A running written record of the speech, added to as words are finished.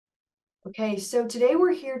Okay, so today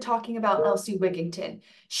we're here talking about Elsie Wigington.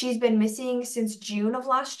 She's been missing since June of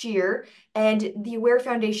last year, and the Aware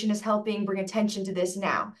Foundation is helping bring attention to this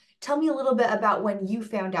now. Tell me a little bit about when you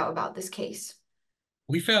found out about this case.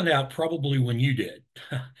 We found out probably when you did.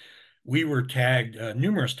 We were tagged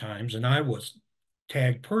numerous times, and I was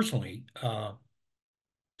tagged personally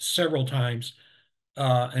several times.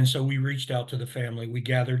 And so we reached out to the family. We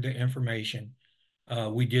gathered the information.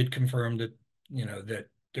 We did confirm that, that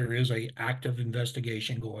there is a active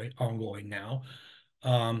investigation ongoing now.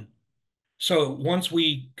 Um, so once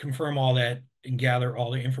we confirm all that and gather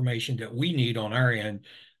all the information that we need on our end,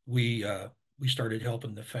 we uh, we started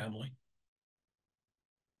helping the family.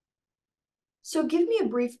 So give me a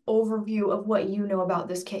brief overview of what you know about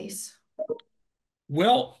this case.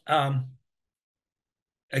 Well,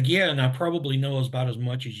 again, I probably know about as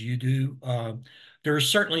much as you do. There are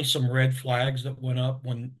certainly some red flags that went up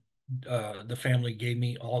when the family gave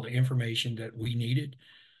me all the information that we needed.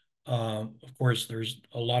 Of course, there's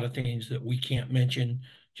a lot of things that we can't mention,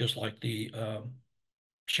 just like the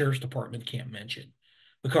sheriff's department can't mention,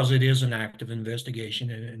 because it is an active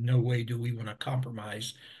investigation, and in no way do we want to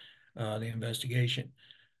compromise the investigation.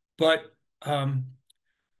 But I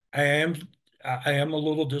am I am a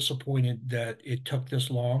little disappointed that it took this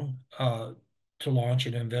long to launch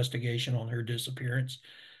an investigation on her disappearance.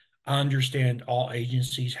 I understand all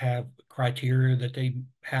agencies have criteria that they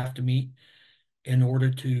have to meet in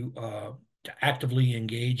order to actively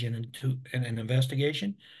engage in an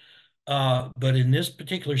investigation. But in this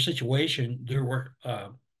particular situation, there were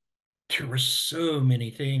so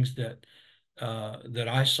many things that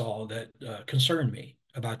I saw that concerned me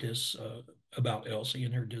about this about Elsie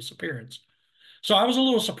and her disappearance. So I was a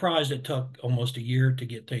little surprised it took almost a year to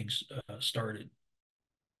get things started.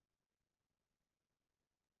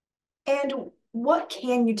 And what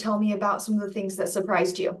can you tell me about some of the things that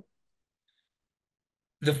surprised you?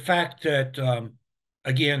 The fact that,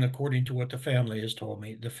 again, according to what the family has told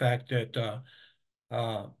me, the fact that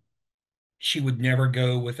uh, she would never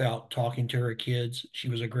go without talking to her kids. She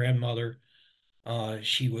was a grandmother.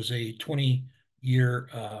 She was a 20-year,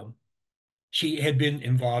 she had been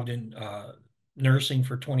involved in nursing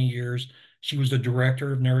for 20 years. She was the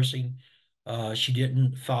director of nursing. She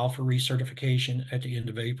didn't file for recertification at the end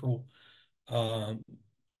of April. Um,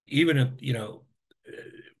 Even if,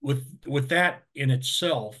 with that in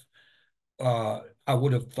itself, I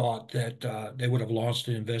would have thought that they would have launched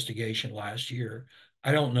an investigation last year.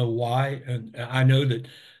 I don't know why, and I know that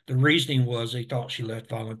the reasoning was they thought she left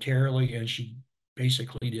voluntarily and she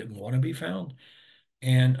basically didn't want to be found.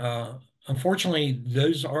 And unfortunately,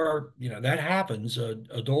 that happens.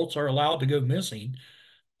 Adults are allowed to go missing,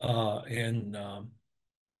 and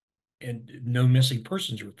no missing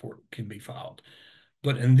persons report can be filed.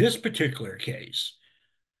 But in this particular case,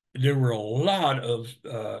 there were a lot of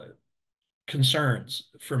concerns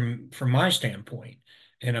from my standpoint,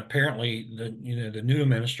 and apparently the new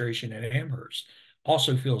administration at Amherst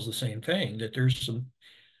also feels the same thing, that there's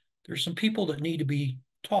some people that need to be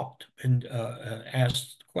talked and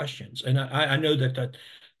asked questions, and I know that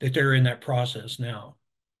they're in that process now.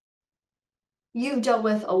 You've dealt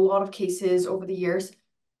with a lot of cases over the years.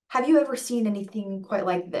 Have you ever seen anything quite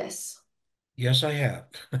like this? Yes, I have.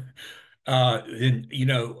 And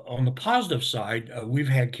on the positive side, we've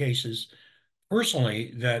had cases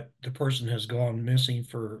personally that the person has gone missing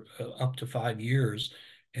for up to 5 years,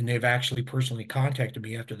 and they've actually personally contacted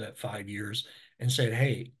me after that 5 years and said,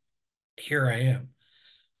 "Hey, here I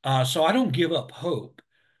am." So I don't give up hope,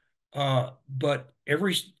 but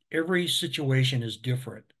every situation is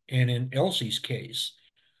different. And in Elsie's case,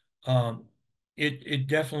 um, it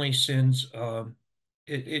definitely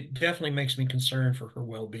it definitely makes me concerned for her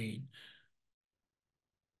well-being.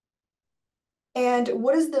 And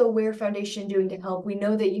what is the Aware Foundation doing to help? We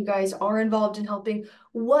know that you guys are involved in helping.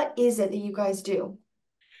 What is it that you guys do?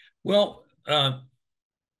 Well,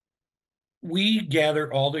 we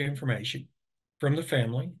gather all the information from the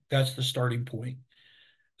family. That's the starting point.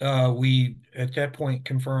 We, at that point,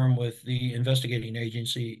 confirm with the investigating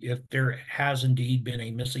agency if there has indeed been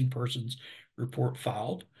a missing persons report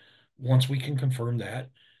filed. Once we can confirm that,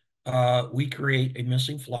 we create a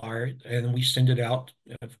missing flyer and we send it out,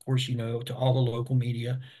 of course, to all the local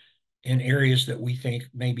media in areas that we think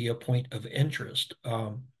may be a point of interest.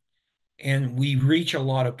 And we reach a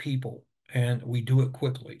lot of people and we do it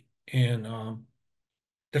quickly. And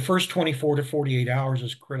the first 24 to 48 hours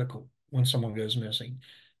is critical when someone goes missing.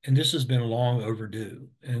 And this has been long overdue.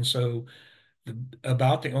 And so,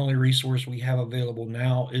 about the only resource we have available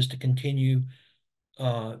now is to continue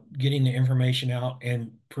getting the information out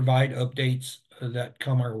and provide updates that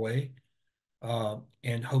come our way.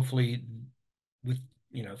 And hopefully, with,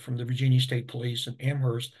 from the Virginia State Police and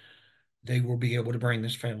Amherst, they will be able to bring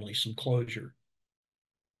this family some closure.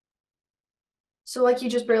 So like you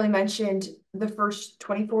just barely mentioned, the first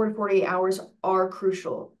 24 to 48 hours are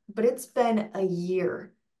crucial, but it's been a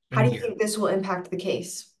year. How In a do you year, think this will impact the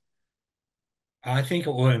case? I think it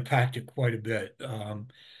will impact it quite a bit. The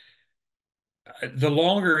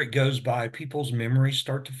longer it goes by, people's memories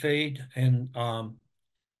start to fade, and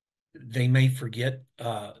they may forget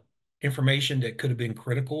information that could have been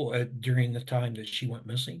critical during the time that she went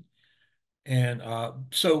missing. And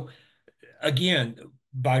so, again,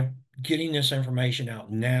 by getting this information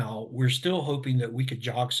out now, we're still hoping that we could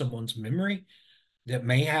jog someone's memory that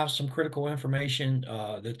may have some critical information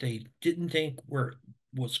that they didn't think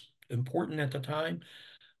was important at the time,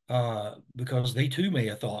 because they too may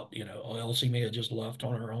have thought, Elsie may have just left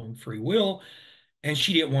on her own free will, and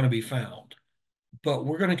she didn't want to be found. But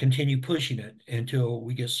we're going to continue pushing it until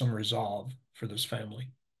we get some resolve for this family.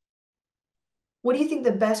 What do you think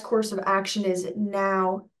the best course of action is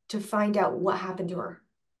now to find out what happened to her?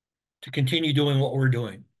 To continue doing what we're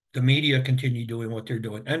doing, the media continue doing what they're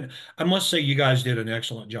doing, and I must say you guys did an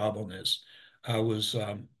excellent job on this. I was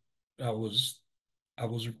I was I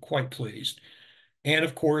was quite pleased, and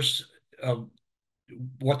of course, uh,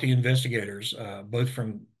 what the investigators, both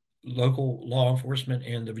from local law enforcement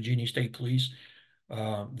and the Virginia State Police,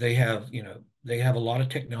 they have a lot of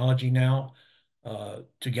technology now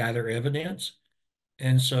to gather evidence.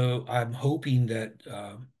 And so I'm hoping that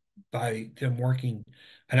by them working,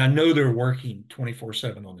 and I know they're working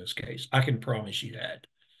 24/7 on this case. I can promise you that.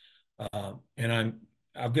 And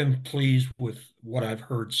I've been pleased with what I've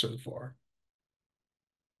heard so far.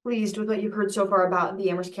 Pleased with what you've heard so far about the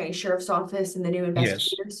Amherst County Sheriff's Office and the new Yes,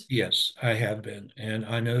 investigators? yes, I have been, and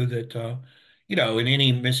I know that in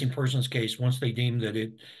any missing persons case, once they deem that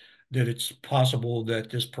it's possible that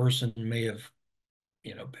this person may have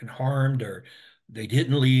been harmed, or they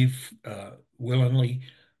didn't leave willingly,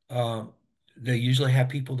 uh, they usually have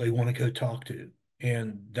people they want to go talk to,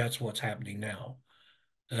 and that's what's happening now.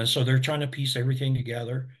 So they're trying to piece everything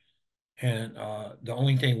together, and the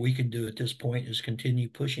only thing we can do at this point is continue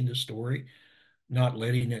pushing the story, not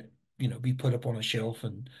letting it be put up on a shelf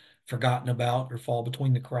and forgotten about or fall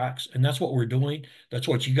between the cracks. And that's what we're doing. That's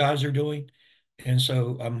what you guys are doing. And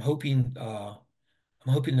so I'm hoping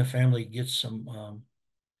the family gets some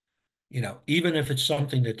even if it's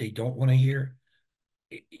something that they don't want to hear,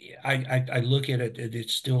 I look at it,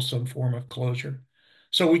 it's still some form of closure.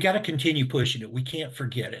 So we got to continue pushing it. We can't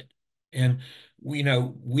forget it. And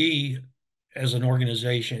we as an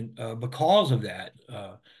organization, because of that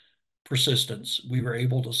persistence, we were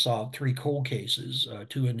able to solve 3 cold cases,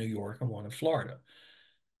 2 in New York and 1 in Florida.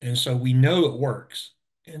 And so we know it works.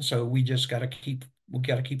 And so we got to keep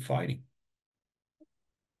fighting.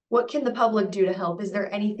 What can the public do to help? Is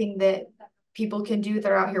there anything that people can do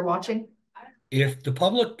that are out here watching? If the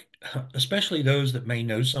public, especially those that may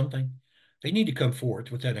know something, they need to come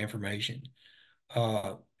forth with that information.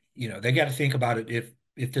 Uh, they got to think about it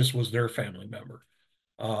if this was their family member.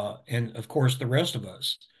 And of course, the rest of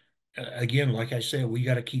us, again, like I said, we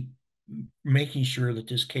got to keep making sure that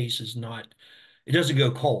this case it doesn't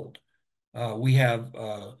go cold. We have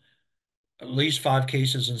at least 5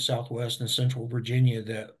 cases in Southwest and Central Virginia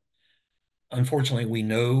that unfortunately we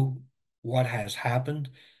know what has happened.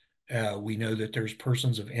 We know that there's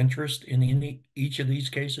persons of interest in each of these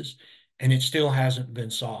cases, and it still hasn't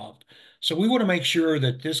been solved. So we want to make sure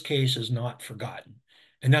that this case is not forgotten.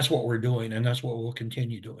 And that's what we're doing, and that's what we'll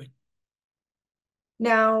continue doing.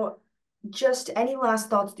 Now, just any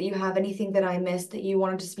last thoughts that you have, anything that I missed that you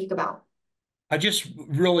wanted to speak about? I just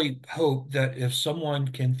really hope that if someone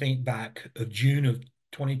can think back of June of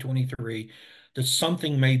 2023, that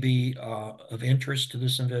something may be of interest to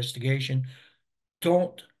this investigation.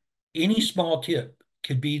 Don't, any small tip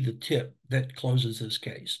could be the tip that closes this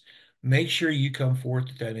case. Make sure you come forth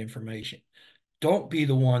with that information. Don't be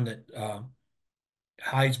the one that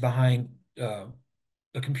hides behind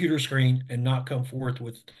a computer screen and not come forth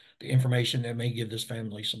with the information that may give this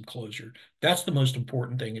family some closure. That's the most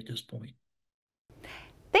important thing at this point.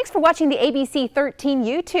 Thanks for watching the ABC 13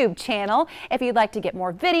 YouTube channel. If you'd like to get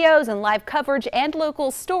more videos and live coverage and local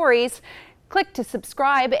stories, click to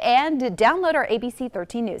subscribe and download our ABC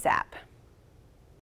 13 News app.